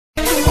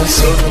I'm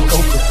serving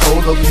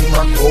Coca-Cola, me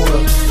my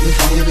quota. It's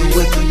heavy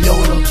with the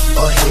Yoda,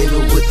 or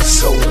heavy with the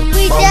soda.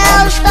 We My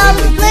down, mama stop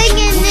screaming,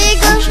 flinging,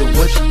 nigga. Gucci,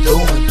 what you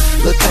doing?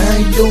 Look, I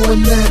ain't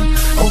doing nothing.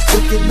 I'm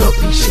cooking up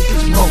them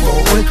chickens, mama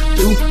went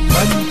through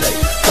Monday.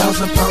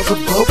 1,000 pounds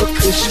of bubble,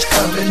 cause she's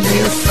coming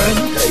in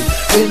Sunday.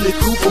 Bentley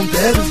coupe on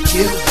daddy's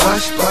get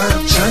washed by a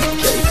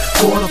junkie.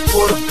 Corner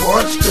for the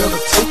bar, still a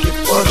ticket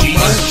for the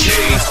money.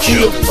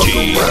 Still fuck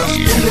around,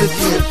 still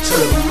get to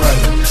the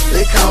money.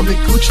 They call me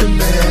Gucci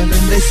Man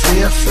and they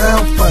say I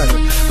sound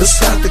funny.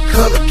 Beside the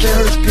color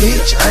carriage,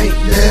 bitch, ain't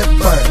that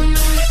funny.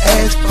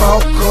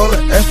 Asphalt color,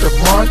 extra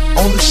mark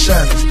on the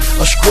shinies.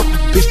 A scripted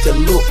bitch that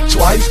look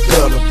twice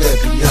better than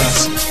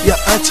Beyonce.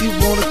 Your auntie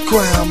want a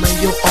crown, man,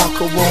 your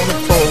uncle want a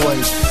 4-way.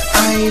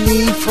 I ain't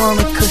even from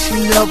her cause she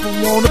never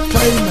wanna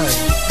play nice.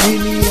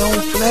 Meet me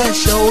on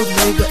flash, old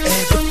nigga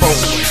at the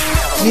 4-way.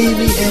 Meet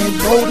me and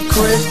Boulder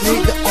Crest,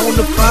 nigga on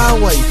the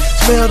 5-way.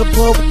 Smell the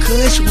bubble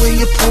kush when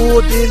you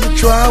pulled in the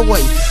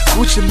driveway.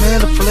 Gucci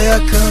Man, the flare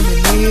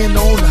coming in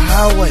on the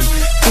highway.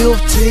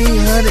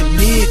 1,500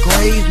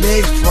 mid-grades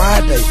next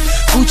Friday.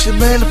 Gucci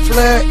Man, the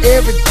flare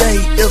every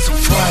day is a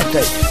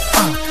Friday.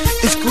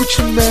 It's Gucci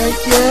Man,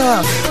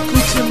 yeah.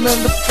 Gucci Man,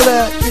 the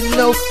flare, you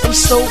know, I'm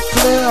so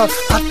proud.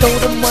 I throw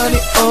the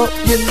money up,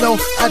 you know,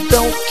 I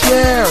don't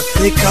care.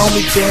 They call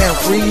me Dan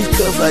Reeves,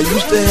 cause I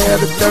used to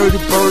have the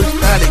dirty birds.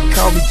 Now they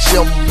call me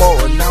Jim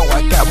Moore, now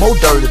I got more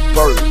dirty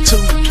birds.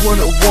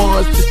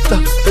 221s,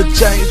 the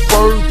James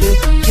Worthy.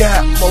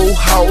 Got more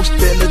house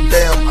than the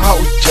damn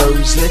house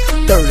Jersey.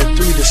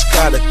 33 the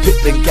Scottie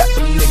Pippen, got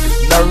them niggas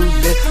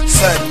nervy.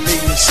 Sunday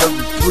in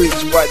Surrey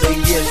Bridge, why they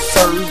get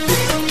served.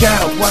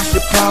 Got wash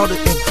the powder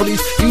and please,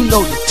 you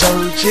know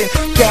detergent.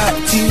 Got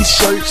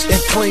t-shirts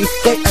and clean,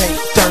 they ain't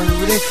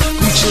dirty.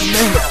 Gucci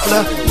Man the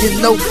fly, you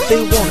know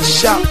they wanna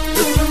shop.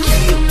 The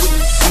kid with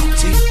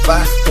the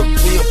 55, the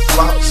real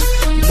flops.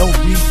 No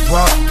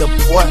re-rock, the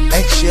boy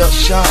ain't shell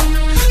shock.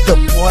 The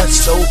boy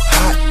so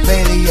hot,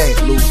 man, he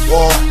ain't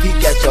lukewarm. He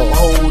got your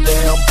whole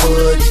damn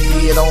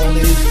budget on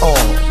his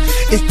arm.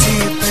 It's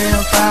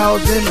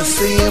 10,000 to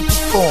see him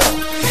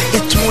perform.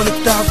 It's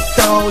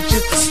 $20,000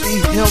 just to see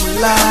him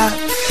live.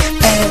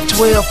 Add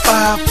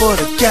 12.5 for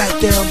the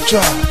goddamn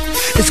drive.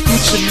 It's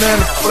Gucci Man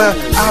the fly,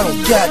 I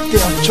don't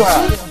goddamn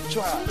drive.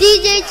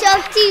 DJ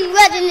Chuck T,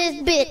 red in this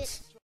bitch.